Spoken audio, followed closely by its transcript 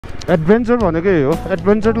Adventure भनेकै हो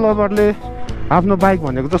adventure लभरले आफ्नो बाइक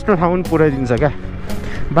भनेको जस्तो ठाउँ पुर्याइदिन्छ क्या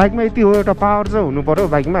बाइकमा यति हो एउटा पावर चाहिँ हुनु पर्यो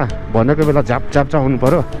बाइकमा भनेको बेला झाप झाप चाहिँ हुनु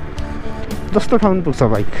पर्यो जस्तो ठाउँ पुग्छ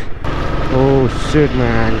bike oh shit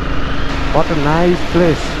man what a nice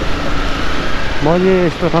place मैले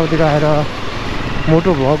यस्तो ठाउँतिर आएर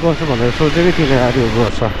मोटो भ्लग गर्छु भनेर सोचेकै थिइनँ यार यो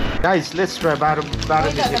वर्ष गाइस लेट्स ट्राई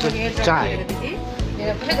 12 चाय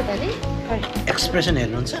एक्सप्रेसन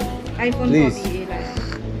हेर्नुहुन्छ प्लिज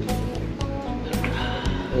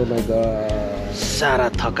ओ माय गॉड सारा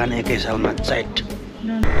थकान एकै सालमा चाइट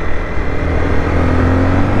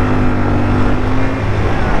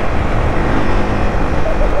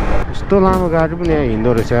यस्तो लामो गाडी पनि यहाँ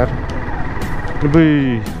हिँड्दो रहेछ यार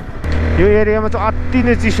यो एरियामा चाहिँ अति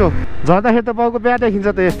नै चिसो झर्दाखेरि त बाउको बिहा देखिन्छ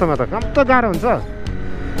त यस्तोमा त कम्तो गाह्रो हुन्छ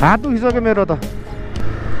हात दुखिसक्यो मेरो त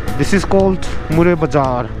दिस इज कल्ड मुरे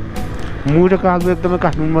बजार मुरेको आलु एकदमै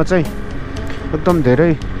काठमाडौँमा चाहिँ एकदम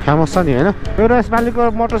धेरै फेमस छ नि होइन एउटा यसपालिको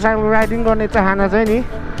मोटरसाइकल राइडिङ गर्ने चाहना चाहिँ नि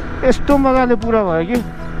यस्तो मजाले पुरा भयो कि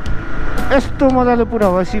यस्तो मजाले पुरा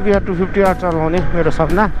भयो CBR 250R चलाउने मेरो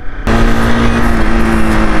सपना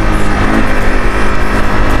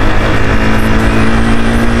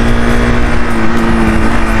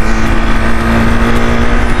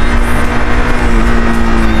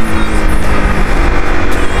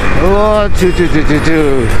Oh, two.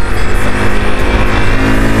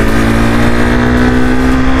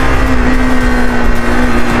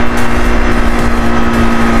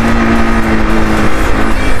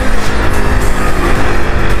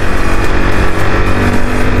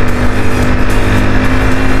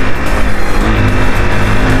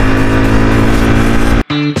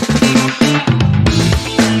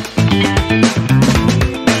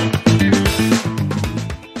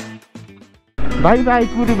 Bye bye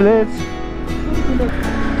Kuri village.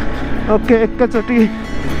 Okay, एकैचोटि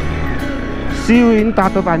see you in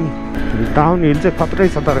Tatopani. Down hill चाहिँ खतरै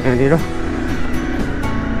छ तर यहाँनिर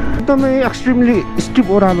एकदमै एक्सट्रिमली स्टिप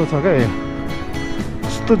ओह्रालो छ क्या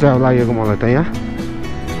कस्तो झ्याउ लागेको मलाई त यहाँ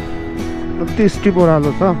कति स्टिप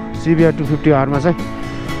ओह्रालो छ CBR 250R मा चाहिँ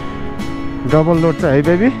डबल लोड चाहिँ है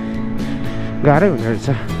बेबी गाह्रै हुने रहेछ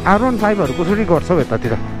R15हरू कसरी गर्छौ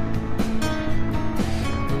यतातिर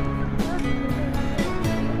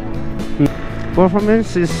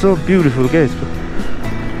Performance is so beautiful guys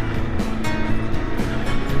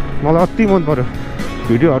मलाई अति मन पर्यो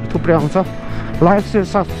भिडियोहरु थुप्रै आउँछ लाइक शेयर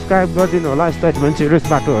सब्स्क्राइब गरिदिनु होला यस्तो एडभेन्चरस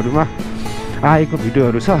बाटोहरुमा आएको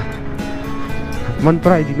भिडियोहरु छ मन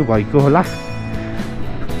पराइदिनु भएको होला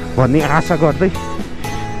भन्ने आशा गर्दै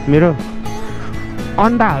मेरो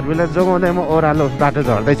अन्डाहरुलाई जोगाउँदै म ओरालो बाटो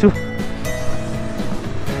झर्दै छु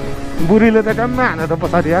बुढीले त टम्म हाने त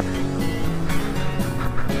पछाडी यार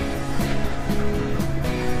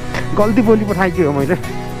गल्ती बोली पठाइदियो मैले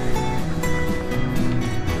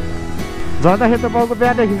झर्दाखेरि त बाउको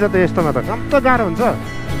बिहा देखिन्छ त यस्तोमा त कम्तो गाह्रो हुन्छ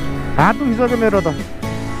हात दुखिसक्यो मेरो त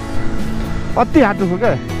अति हात दुख्यो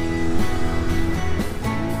क्या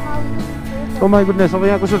ओ माइ गुडनेस अब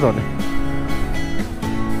यहाँ कसो झर्ने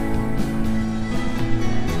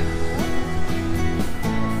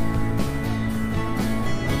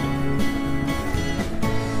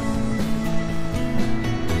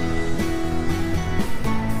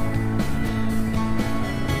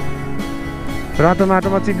रातो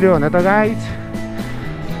माटोमा चिप्लियो भने त गाइस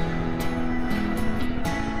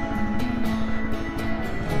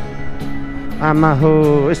आमा हो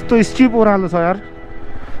यस्तो स्टिप ओह्रालो छ यार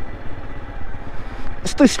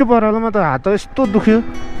यस्तो स्टिप ओह्रालोमा त हात यस्तो दुख्यो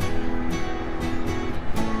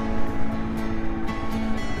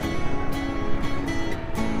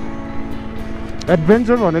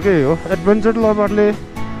एडभेन्चर भनेकै हो एडभेन्चर लभरले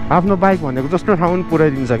आफ्नो बाइक भनेको जस्तो ठाउँ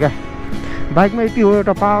पुर्याइदिन्छ क्या बाइकमा यति हो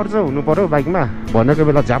एउटा पावर चाहिँ हुनु पर्यो बाइकमा भनेको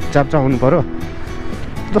बेला झाप झाप चाहिँ हुनु पर्यो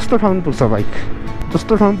जस्तो ठाउँ पुग्छ बाइक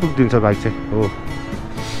जस्तो ठाउँ पुगिदिन्छ बाइक चाहिँ हो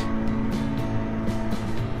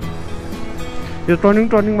यो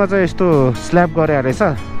टर्निङमा चाहिँ यस्तो स्ल्याब गरे रहेछ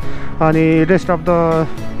अनि रेस्ट अफ द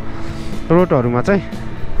रोडहरुमा चाहिँ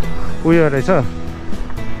उयो रहेछ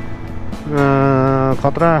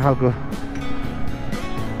खतरा खालको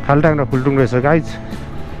खाल्टाङ र खुल्टुङ रहेछ गाइज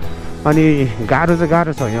अनि गाह्रो चाहिँ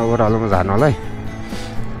गाह्रो छ यहाँ ओह्रालोमा झार्नलाई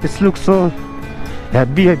इट्स लुक सो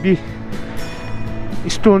हेभी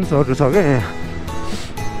स्टोन्सहरू छ क्या यहाँ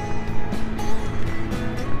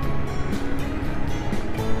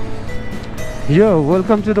यो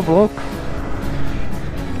वेलकम टु द ब्लग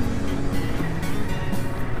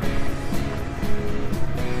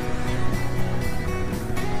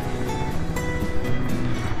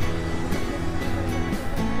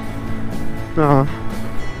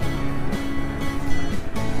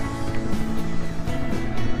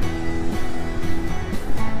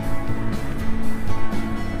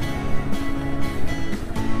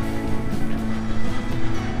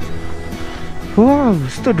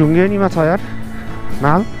यस्तो ढुङ्गेनीमा छ यार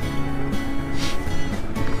नाल।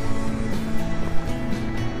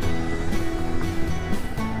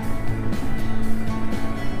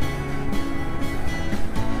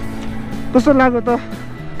 कस्तो लाग्यो त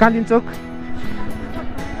कालिन्चोक?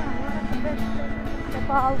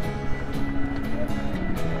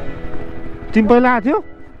 तिमी पहिला आएको थियो?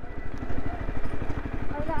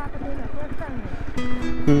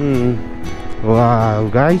 वाउ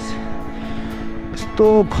गाइस, यस्तो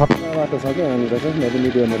खतरा बाटो छ क्या यहाँनिर चाहिँ। मैले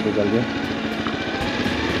मिडियामा निकाल्दिएँ।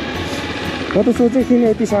 म त सोचेको थिइनँ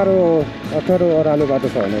यति साह्रो अप्ठ्यारो ओह्रालो बाटो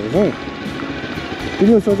छ भनेर चाहिँ।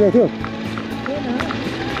 तिमीले सोचेको थियो?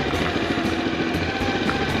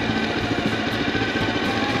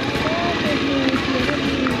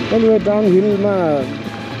 अनि यो डाउन हिलमा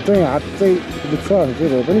चाहिँ हात चाहिँ दुख्छ जे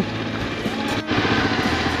भए पनि।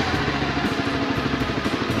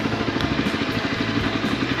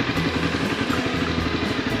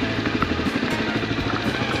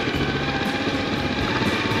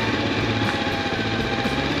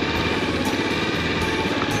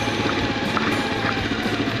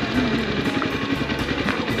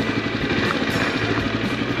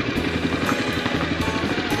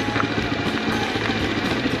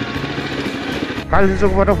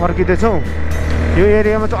 कालिन्चोकबाट फर्किँदैछौँ। यो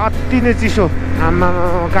एरियामा चाहिँ अति नै चिसो। आमा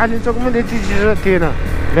कालिन्चोकमा यति चिसो थिएन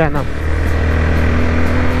बिहान।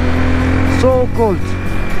 So cold.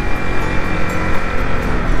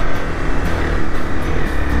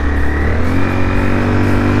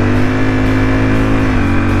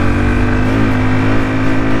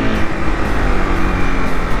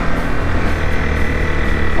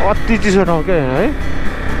 अति चिसो ठाउँ क्या है।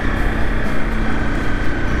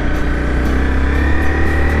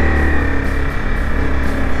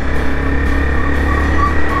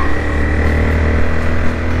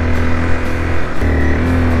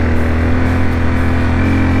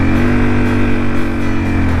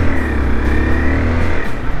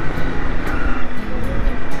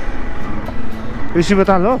 इसी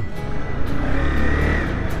बता लो।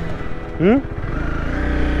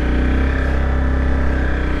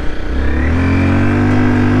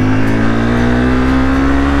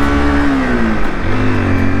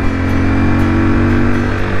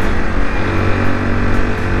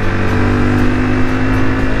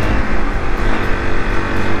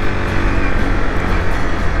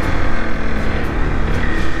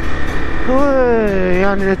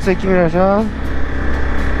 यहाँनिर चेकिङ रहेछ।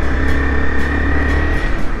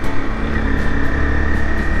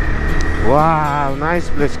 Wow, nice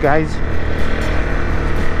place, guys.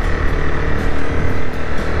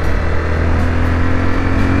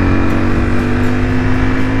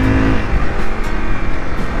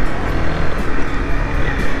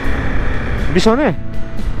 बिसाउने?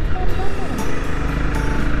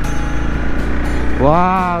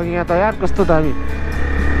 वाह, यहाँ त यार कस्तो दामी।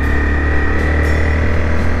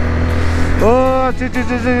 ओ चिची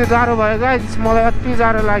जाडो भयो गाइस, मलाई अति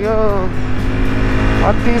जाडो लाग्यो।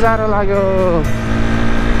 अति जाडो लाग्यो।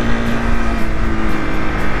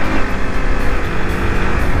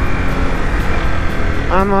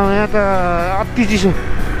 आमा यहाँ त अति चिसो।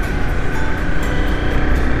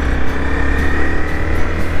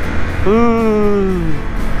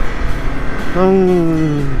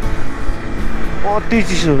 अति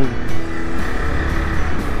चिसो।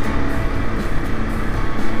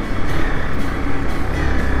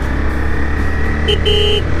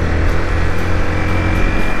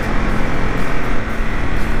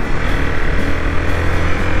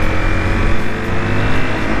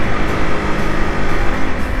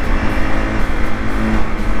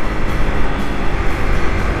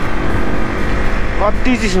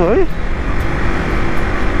 अति चिसो है।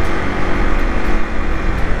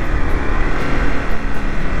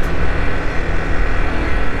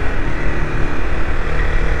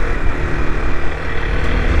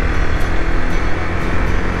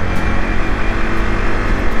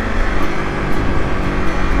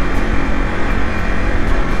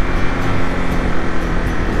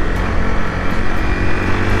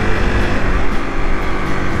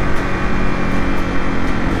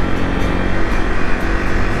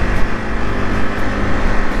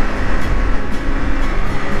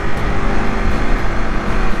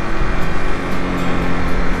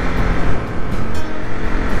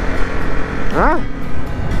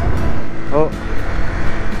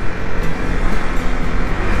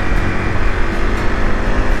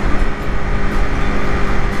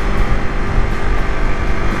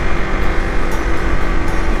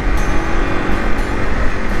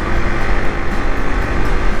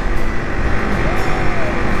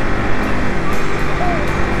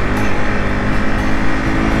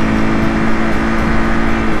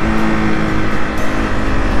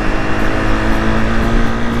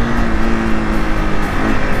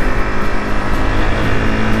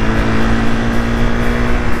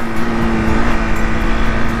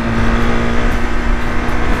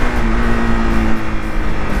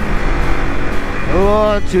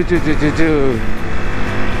 छु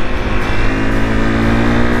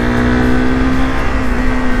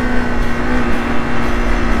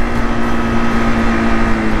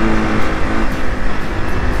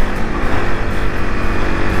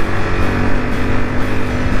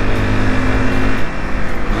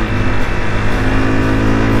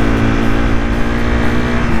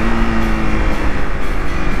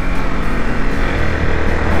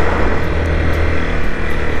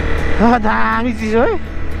दामी चिज हो है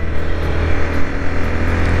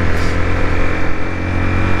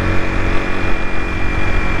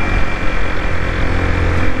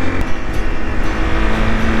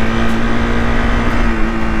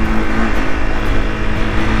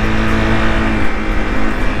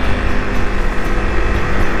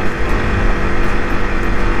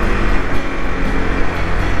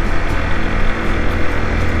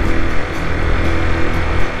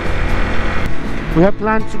We have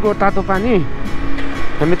planned to go Tatopani.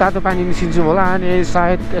 हामी तातोपानी निस्किन्छौँ होला अनि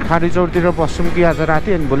सायद खारीचौरतिर बस्छौँ कि आज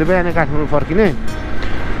राति अनि भोलि बिहान काठमाडौँ फर्किने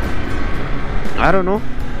I don't know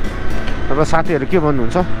अब साथीहरू के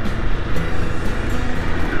भन्नुहुन्छ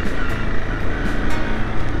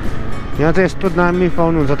यहाँ चाहिँ यस्तो दामी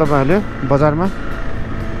पाउनुहुन्छ तपाईहरुले बजारमा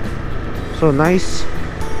सो नाइस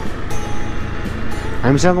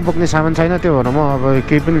हामीसँग बोक्ने सामान छैन त्यो भएर म अब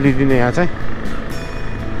केही पनि लिदिनँ यहाँ चाहिँ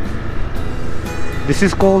This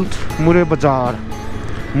is called मुरे बजार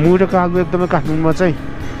मुरेको आलु एकदमै काठमाडौँमा चाहिँ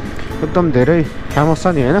एकदम धेरै फेमस छ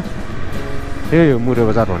नि हैन यही हो मुरे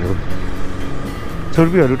बजार भनेको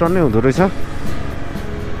छुर्पीहरु टन्नै हुँदो रहेछ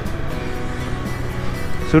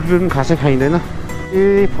छुर्पी पनि खासै खाइदैन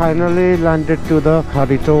ए फाइनली ल्यान्डेड टु द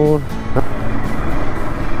खारीचौर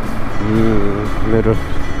मेरो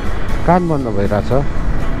कान बन्द भइराछ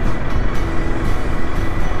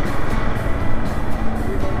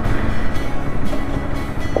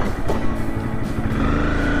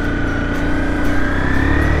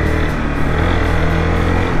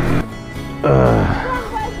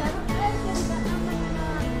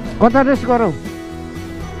कता रेस्ट गरौँ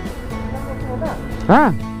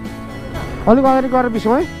अलिक अगाडि गएर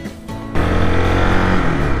बिसौँ है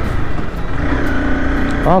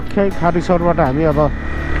ओके खारीचौरबाट हामी अब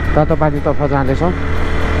तातोपानीतर्फ जाँदैछौँ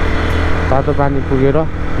तातोपानी पुगेर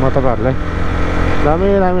म तपाईहरुलाई दामी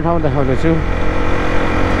दामी ठाउँ देखाउँदैछु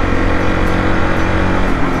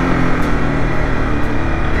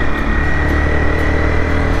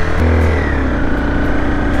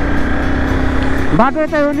बाटो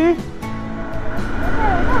यतै हो नि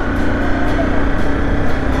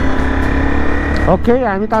ओके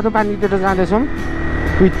हामी तातोपानीतिर जाँदैछौँ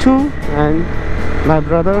with two and my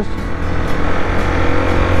brothers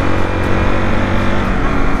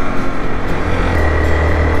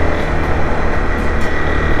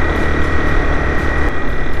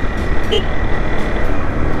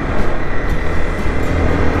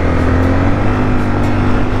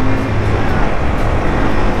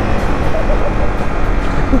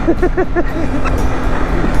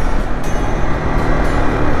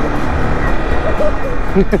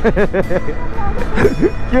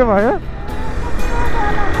के भयो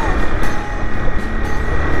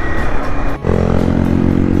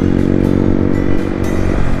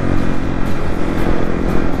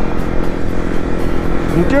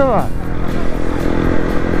के भयो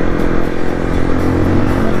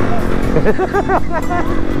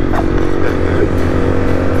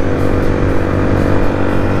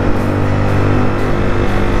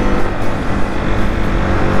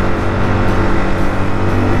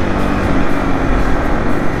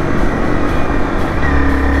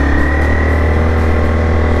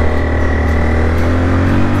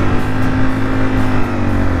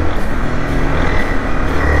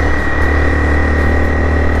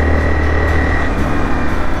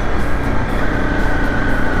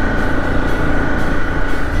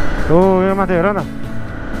माथि हेर न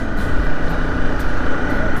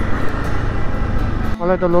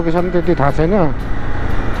मलाई त लोकेसन त्यति थाहा छैन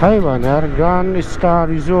खै भने यार ग्रान्ड स्टार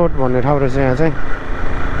रिजोर्ट भन्ने ठाउँ रहेछ यहाँ चाहिँ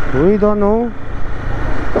वी डोन्ट नो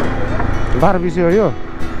 12 बिसे हो यो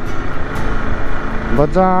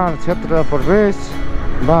बजार क्षेत्र प्रवेश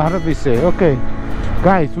 12 बिसे okay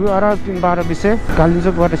guys we are in 12 बिसे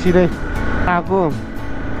कालिन्चोकबाट सिधै आएको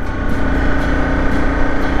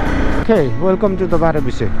ओके वेलकम टु द 12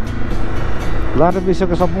 बिसे 12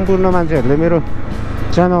 बिसेको सम्पूर्ण मान्छेहरूले मेरो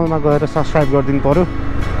च्यानलमा गएर सब्स्क्राइब गरिदिनु पर्यो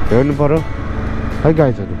हेर्नु पर्यो है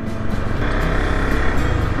गाइजहरु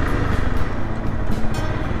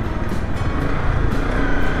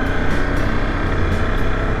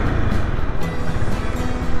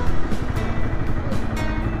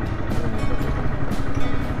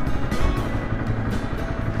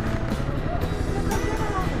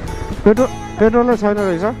पेट्रोलै छैन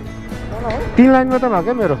रहेछ 3 लाइन मात्रै भयो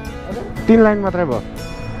क्या मेरो 3 लाइन मात्रै भयो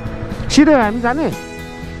सिधै हामी जाने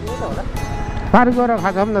पार गएर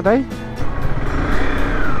खाजाम न त है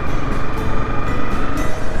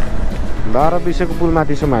 12-20 को पुल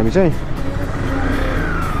माथि छौँ हामी चाहिँ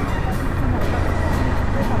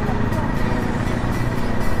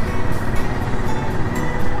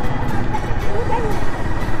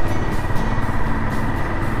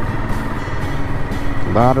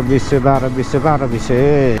बाह्र बिसे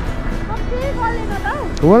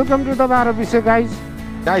welcome two the 12-20 guys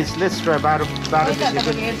let's try 12-20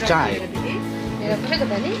 को चाय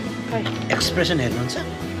एक्सप्रेसन हेर्नुहुन्छ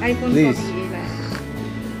प्लिज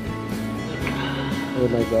ओ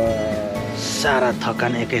माय गॉड सारा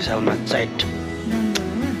थकान एकै सालमा चाइट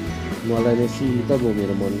मलाई नै शीतल भयो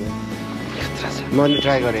मेरो मनमा मैले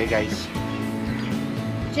ट्राई गरेँ गाइज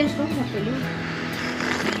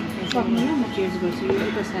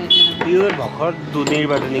प्योर भर्खर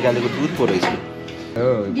दुधबाट निकालेको दुध पो रहेछ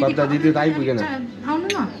कता दिदी त आइपुगेन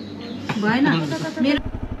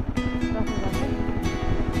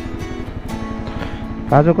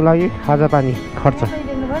आजको लागि खाजा पानी खर्च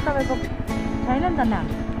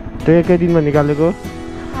त्यो एकै दिनमा निकालेको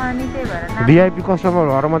भिआइपी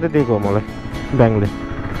कस्टमरहरू मात्रै दिएको हो मलाई ब्याङ्कले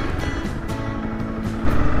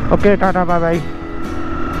okay tata bye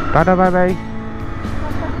by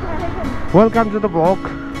welcome to the blog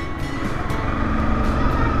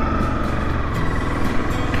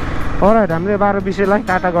all right हामीले 12-20 लाई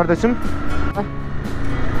टाटा गर्दैछौँ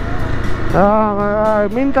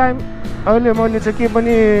मेन टाइम अहिले मैले चाहिँ के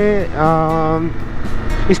पनि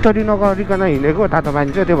स्टडी नगरिकन हिँडेको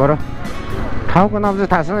तातोपानी चाहिँ त्यो भएर ठाउँको नाम चाहिँ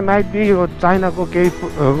थाहा छैन माइट बी यो चाइनाको केही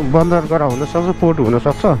बन्दरगाह हुनसक्छ पोर्ट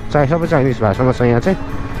हुनसक्छ सबै चाइनिज भाषामा छ यहाँ चाहिँ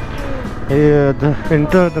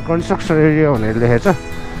इन्टर द कन्स्ट्रक्सन एरिया भनेर लेखेको छ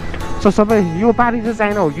सो सबै यो पारी चाहिँ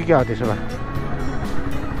चाइना हो कि क्या हो त्यसो भए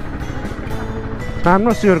I'm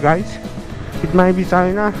not sure guys, it might be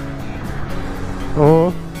China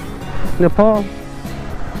or Nepal.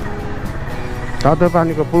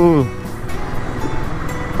 Tatopani ko pull.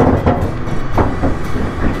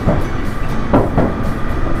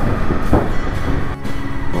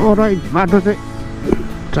 Alright, बाटो चाहिँ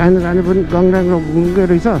चाइना जाने पनि गङ्गाको घुम्दै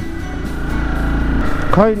रहेछ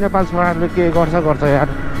खै नेपाल सरकारले के गर्छ यार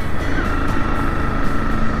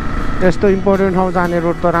यस्तो इम्पोर्टेन्ट ठाउँ जाने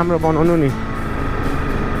रोड त राम्रो बनाउनु नि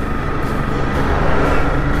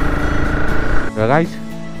guys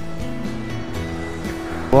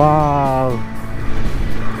wow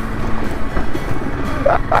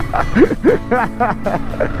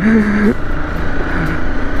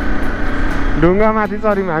ढुङ्गा माथि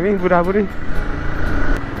चढ्यौँ हामी बुढाबुढी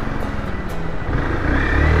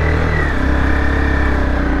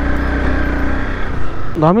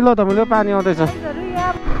धमिलो पानी आउँदैछ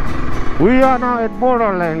we are now at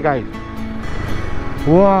borderland guys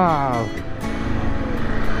wow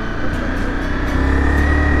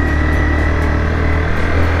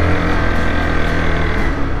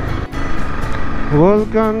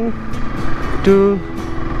welcome to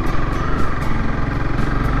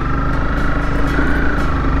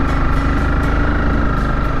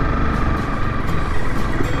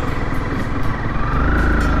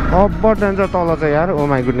अब्बर danger तल चाहिँ यार ओ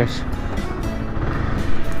माई गुडनेस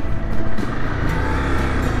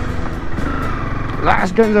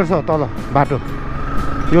लास्ट डेन्जर छ तल बाटो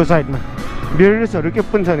यो साइडमा बेरियर्सहरू के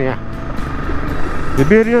पनि छ नि यहाँ यो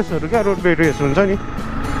बेरियर्सहरू क्या रोड बेरियर्स हुन्छ नि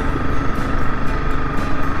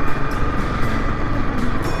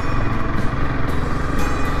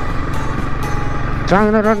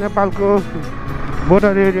चाइना र नेपालको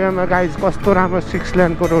बोर्डर एरियामा गाइज कस्तो राम्रो 6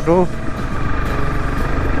 लेनको रोड हो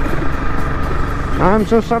I am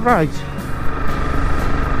so surprise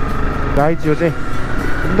guys यो चाहिँ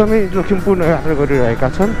एकदमै जोखिमपूर्ण यात्रा गरिरहेका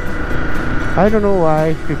छन् I don't know why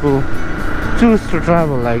people choose to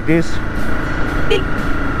travel like this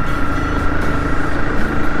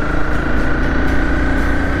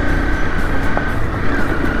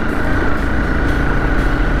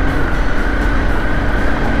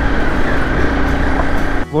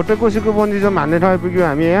भोटेकोसीको bungee jump हान्ने ठाउँ आइपुग्यो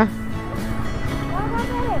हामी यहाँ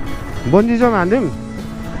बन्जी जम्प हान्दिउँ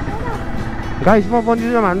गाइस म बन्जी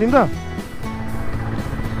जम्प हान्दिउँ त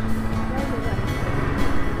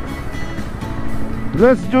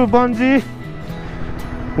let's do bungee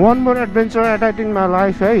one more adventure at in my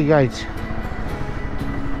life hey guys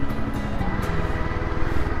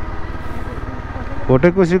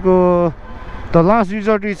भोटेकोसीको the last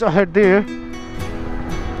resort is ahead there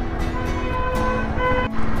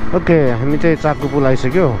okay हामी चाहिँ चाकु पुल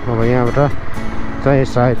आइसक्यो अब यहाँबाट चाहिँ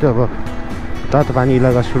सायद अब तातोपानी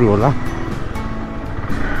इलाका सुरु होला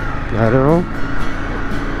I don't know.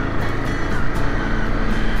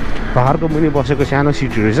 पहाडको मुनि बसेको सानो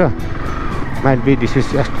सिटी रहेछ. Might be this is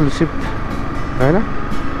exclusive. हैन?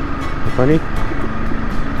 पनि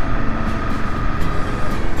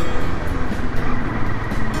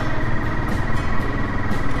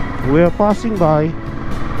we are passing by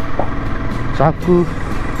Saku.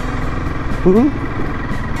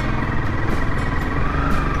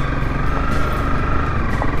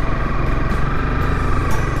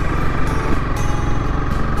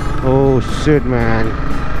 Oh shit man,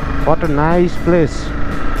 what a nice place.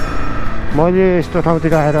 मैले यस्तो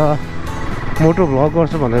ठाउँतिर आएर मोटो भ्लग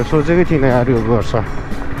गर्छु भनेर सोचेकै थिइनँ यार यो वर्ष.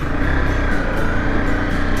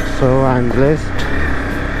 So I'm blessed.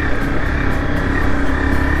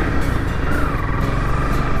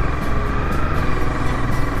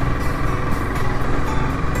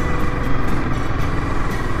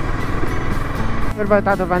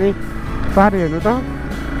 तातोपानी पहाड हेर्नु त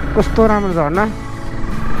कस्तो राम्रो झर्ना.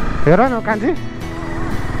 हेर न कान्छी.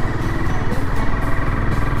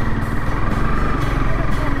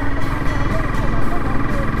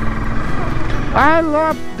 I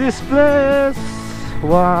love this place.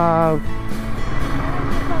 Wow.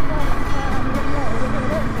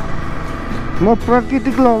 म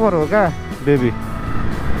प्राकृतिक लभर हो क्या baby.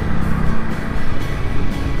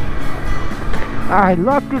 I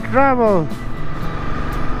love to travel,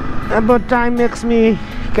 but time makes me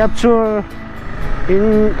capture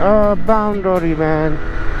in a boundary, man.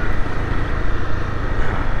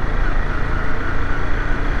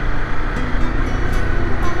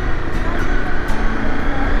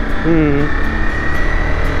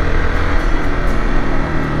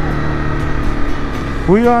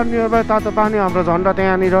 We are nearby Tatopani. हाम्रो झन्डा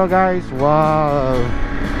त्यहाँनिर guys. Wow.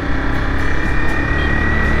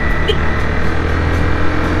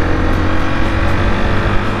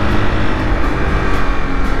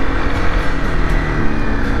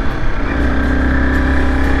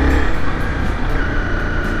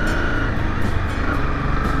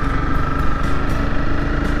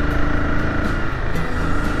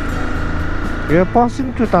 We are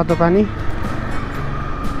passing to Tatopani.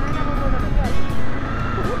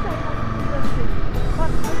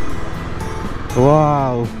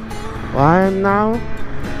 Wow, I am now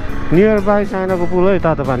nearby China को पुल है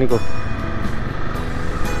तातोपानी को.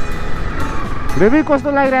 Baby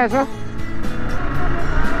कस्तो लागिरहेछ?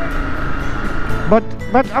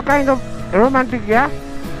 But a kind of romantic, yeah.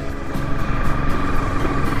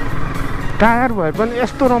 Tyre भए पनि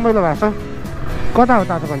यस्तो रमाइलो भएको छ. कता हो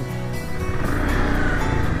तातोपानी?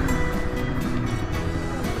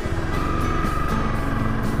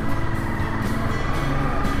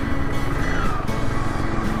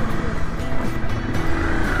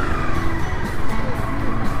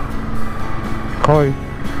 खोइ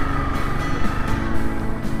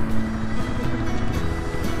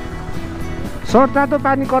सर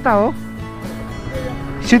तातोपानी कता हो?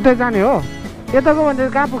 सिधै जाने हो? यताको भन्दा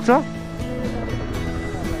कहाँ पुग्छ?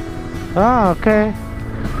 ओके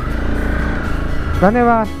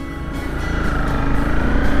धन्यवाद.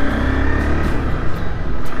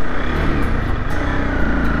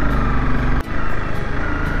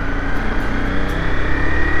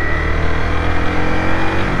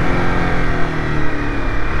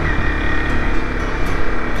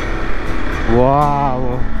 वाउ,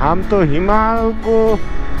 हम तो हिमालको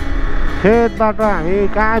खेतबाट हामी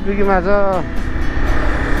कहाँ पुग्यौँ आज?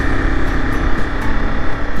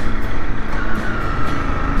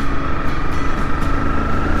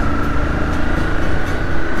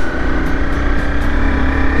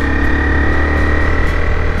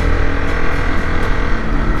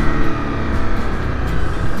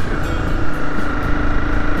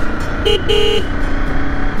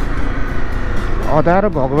 अधार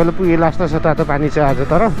भगवेल पुगे लास्ट छ तातोपानी चाहिँ आज.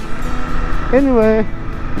 तर एनिवे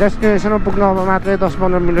डेस्टिनेसनमा पुग्न अब मात्रै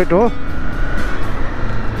 10-15 मिनट हो.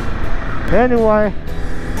 एनिवे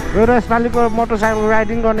मेरो यसपालिको मोटरसाइकल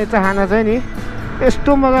राइडिङ गर्ने चाहना चाहिँ नि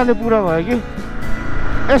यस्तो मजाले पुरा भयो कि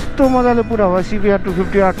यस्तो मजाले पुरा भयो. CBR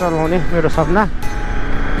 250R चलाउने मेरो सपना.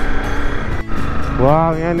 वाह,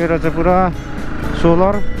 यहाँनिर चाहिँ पुरा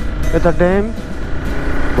सोलर. यता dam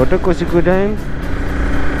भोटेकोसीको dam.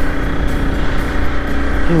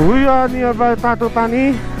 We are nearby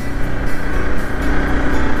Tatopani.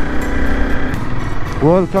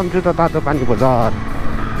 Welcome to the Tatopani बजार.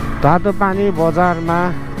 तातोपानी बजारमा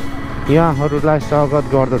यहाँहरूलाई स्वागत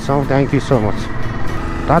गर्दछौँ. Thank you so much.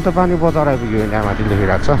 Tatopani बजार आइपुग्यो यहाँ माथि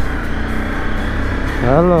लेखिरहेको छ.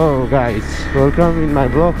 Hello guys, welcome in my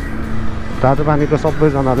blog. तातोपानीको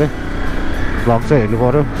सबैजनाले ब्लग चाहिँ हेर्नु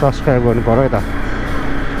पऱ्यो, सब्सक्राइब गर्नु पऱ्यो है त.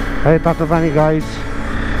 है Tatopani guys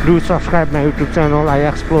Do subscribe my YouTube channel. I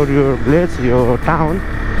explore your village, your town.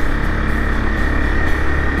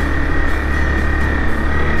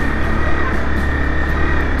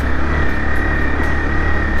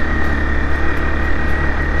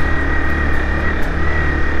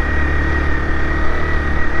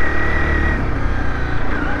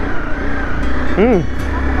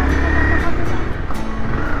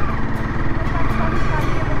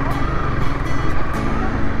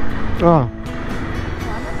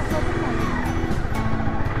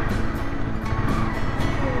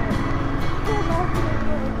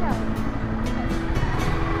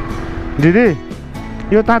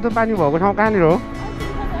 दिदी यो तातो पानी भएको ठाउँ कहाँनिर हो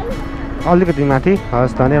अलिकति माथि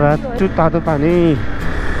हस् धन्यवाद त्यो तातो पानी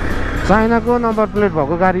चाइनाको नम्बर प्लेट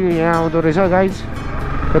भएको गाडी यहाँ आउँदो रहेछ गाइज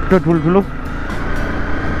यत्रो ठुल्ठुलो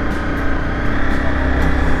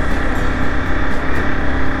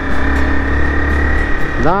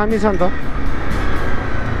दामी छ नि त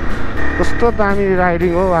कस्तो दामी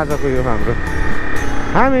राइडिङ हो आजको यो हाम्रो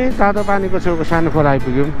हामी तातो पानीको छेउको सानो खोला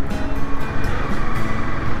आइपुग्यौँ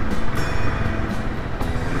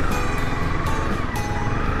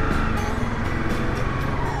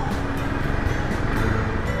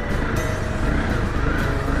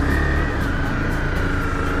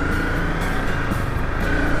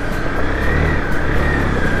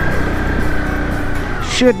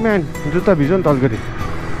Shit man, जुत्ता भिज्यो नि तल्करी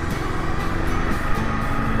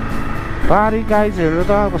पारी गाइज हेर्नु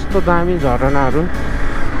त कस्तो दामी झरनाहरू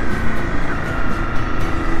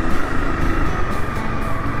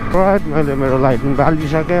राइट मैले मेरो लाइटिङ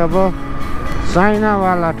बालिसकेँ अब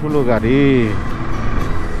चाइनावाला ठुलो गाडी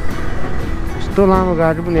यस्तो लामो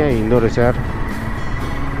गाडी पनि यहाँ हिँड्दो रहेछ यार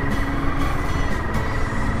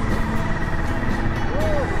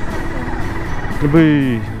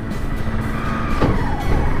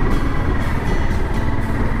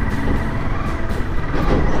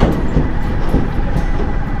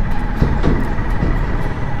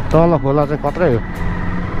तल खोला चाहिँ कत्रै हो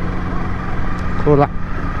खोला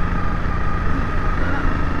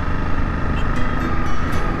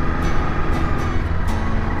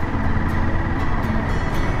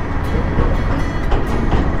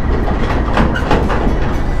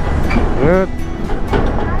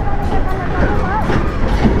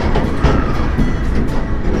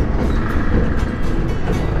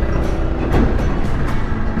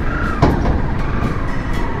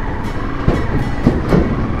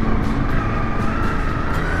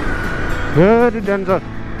very danger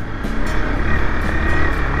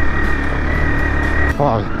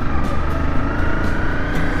fall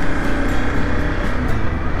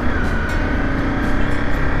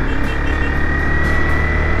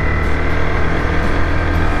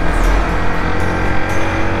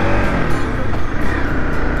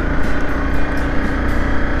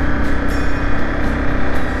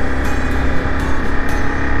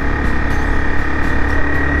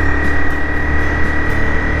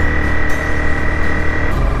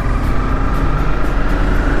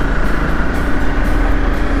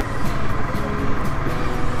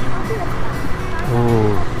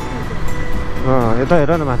यता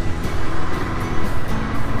हेर न माथि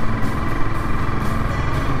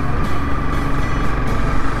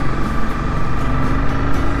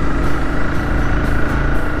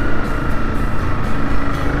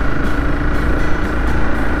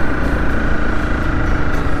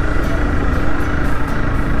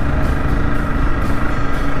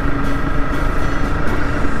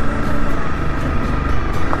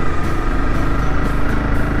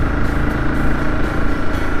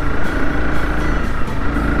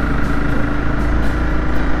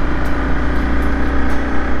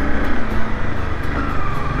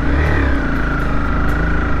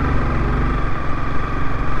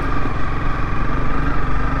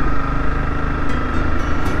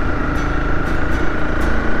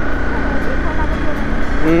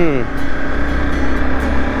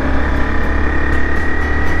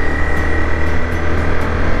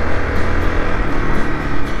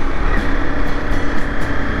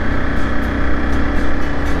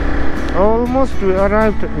Almost we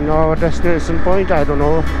arrived in our destination point. I don't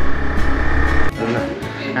know.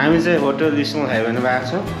 हामी चाहिँ होटल स्मल हेभनमा आएको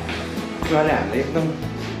छौँ उहाँले हामीलाई एकदम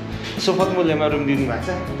सुपथ मूल्यमा रुम दिनु भएको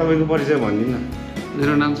छ तपाईँको परिचय भनिदिनु न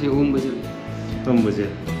मेरो नाम चाहिँ ओम बजेल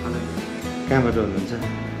कहाँबाट हुनुहुन्छ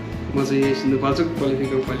म चाहिँ सिन्धुपाल्चोक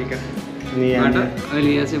पोलिटिकल पालिका अनि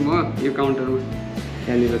अहिले यहाँ चाहिँ म यो काउन्टरमा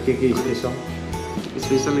यहाँनिर के स्पेसल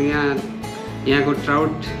स्पेसल यहाँको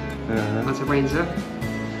ट्राउट माछा पाइन्छ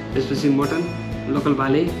त्यसपछि मटन लोकल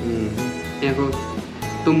भाले यहाँको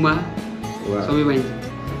तुम्बा सबै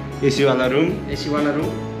पाइन्छ एसीवाला रुम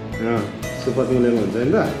सुपथ मूल्यमा हुन्छ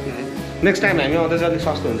नि त नेक्स्ट टाइम हामी आउँदा चाहिँ अलिक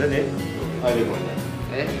सस्तो हुन्छ नि अहिले भन्दा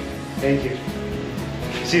ए थ्याङ्क यू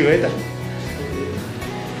सिउ है त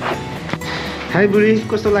हाई बुढी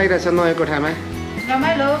कस्तो लागिरहेछ नयाँ कोठामा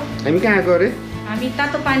रमाइलो हामी कहाँ आएको अरे हामी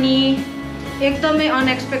तातोपानी एकदमै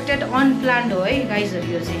अनएक्सपेक्टेड अनप्लान्ड हो है गाइजहरू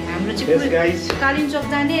यो चाहिँ हाम्रो चाहिँ Yes, guys. कालिम्चोक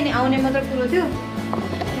जाने अनि आउने मात्र कुरो थियो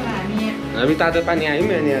हामी तातोपानी आयौँ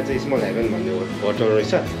अनि यहाँ चाहिँ स्मल हेभन भन्ने होटल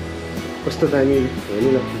रहेछ कस्तो दामी हेर्नु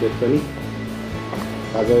न बेड पनि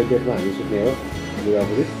आज बेडमा हामी सुत्ने हो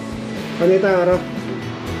बुढाबुढी अनि यता आएर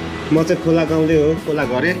म चाहिँ खोला गाउँदै हो खोला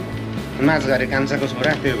घरे नाच गरे कान्छाको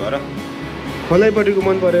छोरा त्यही भएर खोलैपट्टिको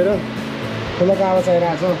मन परेर खोलाको आवाज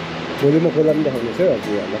आइरहेको छ भोलि म खोला पनि देखाउनु छु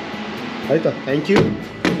हजुरहरूलाई है त थ्याङ्क यू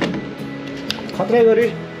खतरा गरी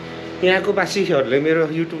यहाँको बासीहरूले मेरो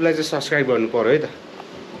युट्युबलाई चाहिँ सब्सक्राइब गर्नु पऱ्यो है त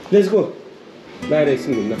लेट्स गो बाहिर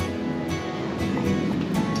एकछिन घुम्न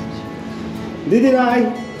दिदी Rai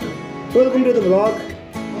welcome to the vlog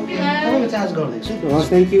charge गर्दैछु हस्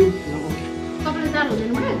थ्याङ्क यू तपाईँले जानु हुँदैन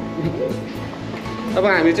मलाई अब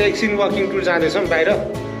हामी चाहिँ एकछिन वकिङ टुर जाँदैछौँ बाहिर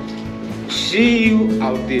सी यु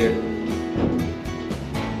आउट दियर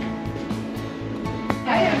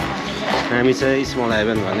हामी चाहिँ स्मल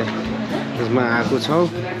हेभन भने त्यसमा आएको छौँ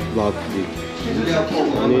भ्लग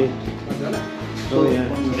अनि यहाँ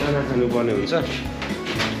खाना खानुपर्ने हुन्छ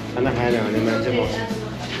खाना खाएन भने मान्छे बस्छ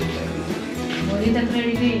भोलि त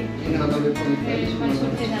क्रेडिटै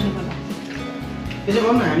त्यसो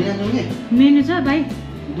गर्नु न हामी जान्छौँ नि मेनु छ भाइ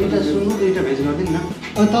दुईवटा सुन्नु दुईवटा भेज गरिदिनु न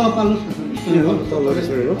तल पाल्नुहोस् तल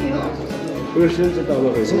रेस्टुरेन्ट हो रेस्टुरेन्ट चाहिँ तल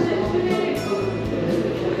रहेछ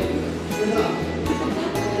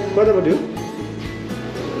कतापट्टि हो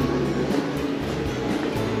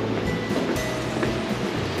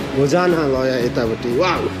भोजनालय यतापट्टि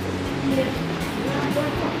वाउ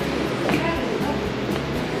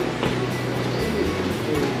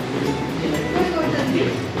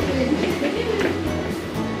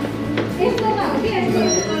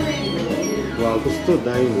वाउ कस्तो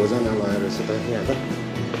दामी भोजनालय रहेछ त यहाँ त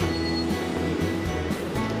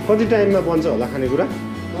कति टाइममा बन्छ होला खानेकुरा अब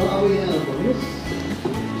यहाँ भन्नुहोस्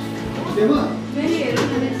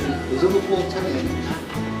हिजोको पोक छ नि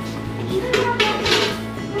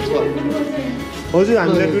हजुर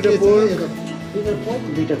हामीलाई दुइटा पोर दुईवटा पोक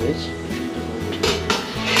दुईवटा भेज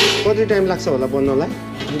कति टाइम लाग्छ होला बन्नलाई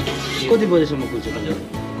कति बजीसम्म पुग्छ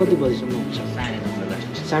कति बजीसम्म हुन्छ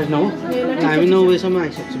 9:30 हामी 9 बजीसम्म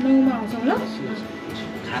आइसक्छौँ 9मा आउँछौँ ल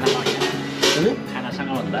खानासँग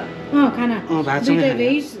भन्दा खाना भातसँगै दुईटा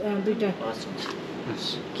भेज दुईटा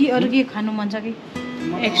कि अरू के खानु मन छ कि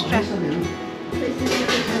एक्स्ट्रा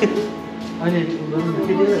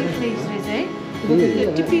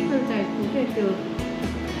टिपिकल टाइपको के त्यो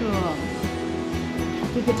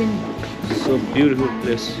सो ब्युटिफुल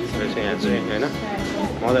प्लेस रहेछ यहाँ चाहिँ होइन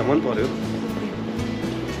मलाई मन पर्यो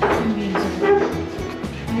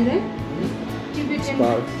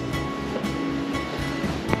पार्क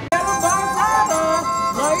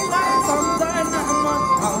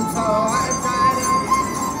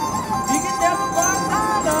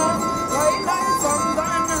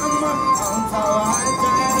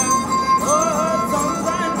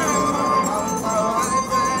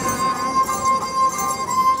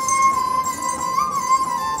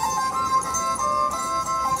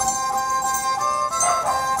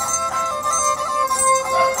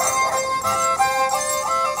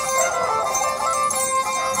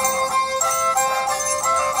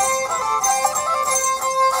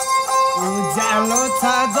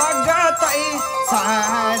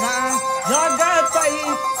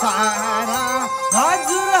सारा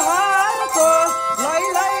हजुरहरूको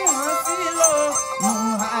लैलै हँसिलो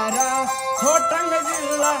मुहार खोटाङ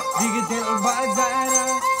जिल्ला दिगदेल बजार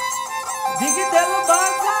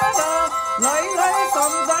लैलै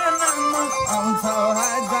सम्झनामा आउँछ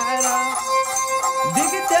हजार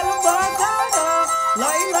दिगदेल बजार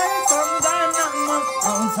लैलै सम्झनामा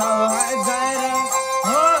आउँछ हजार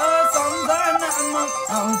हो सम्झनामा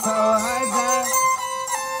आउँछ हजार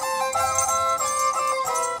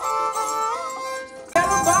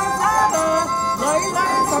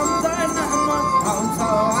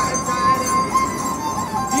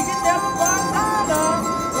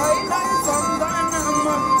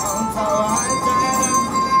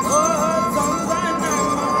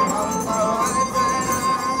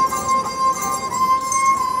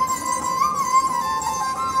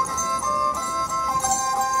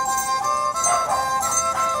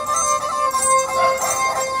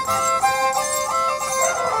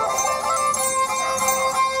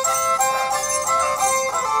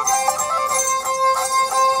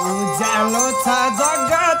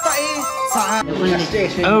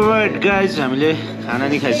Alright guys, हामीले खाना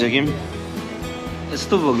नि खाइसक्यौँ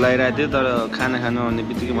यस्तो भोक लागिरहेको थियो तर खाना खानु आउने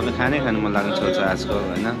बित्तिकै मलाई खानै खानु मन लाग्नु छोड्छ आजकल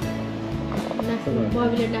होइन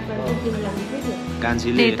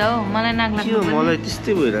कान्छीले त्यही त हो मलाई नाक के हो मलाई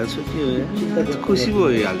त्यस्तै भइरहेको छ के हो खुसी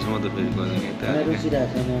भइहाल्छु म त फेरि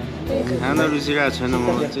खाना रुचिरहेको छैन म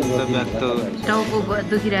चाहिँ व्यक्त टाउको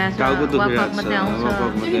दुखिरहेछ टाउको वाकवाक मात्रै आउँछ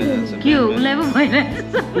दुखिरहेको के हो उसलाई पो भइरहेछ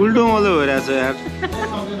उल्टो मलाई भइरहेको छ यार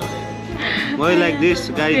लाइक दिस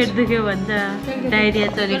गाइस पेट दुख्यो भन्छ डायरिया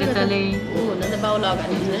चलेको चले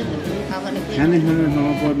खाने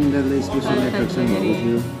ठाउँमा पर्नेलाई स्पेसल एट्र्याक्सन भएको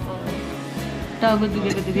थियो टाउको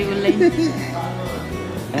दुखेको उसलाई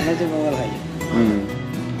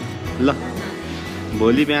ल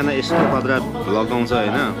भोलि बिहान यस्तो पत्रा लगाउँछ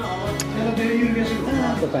होइन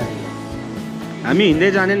हामी हिँड्दै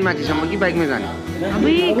जाने नि माथिसम्म कि बाइकमा जाने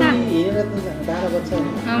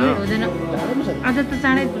हुँदैन आज त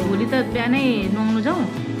चाँडै भोलि त बिहानै नुहाउनु जाउँ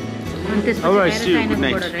अनि त्यसपछि Alright, see you. Good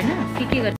night. होइन के गर्छ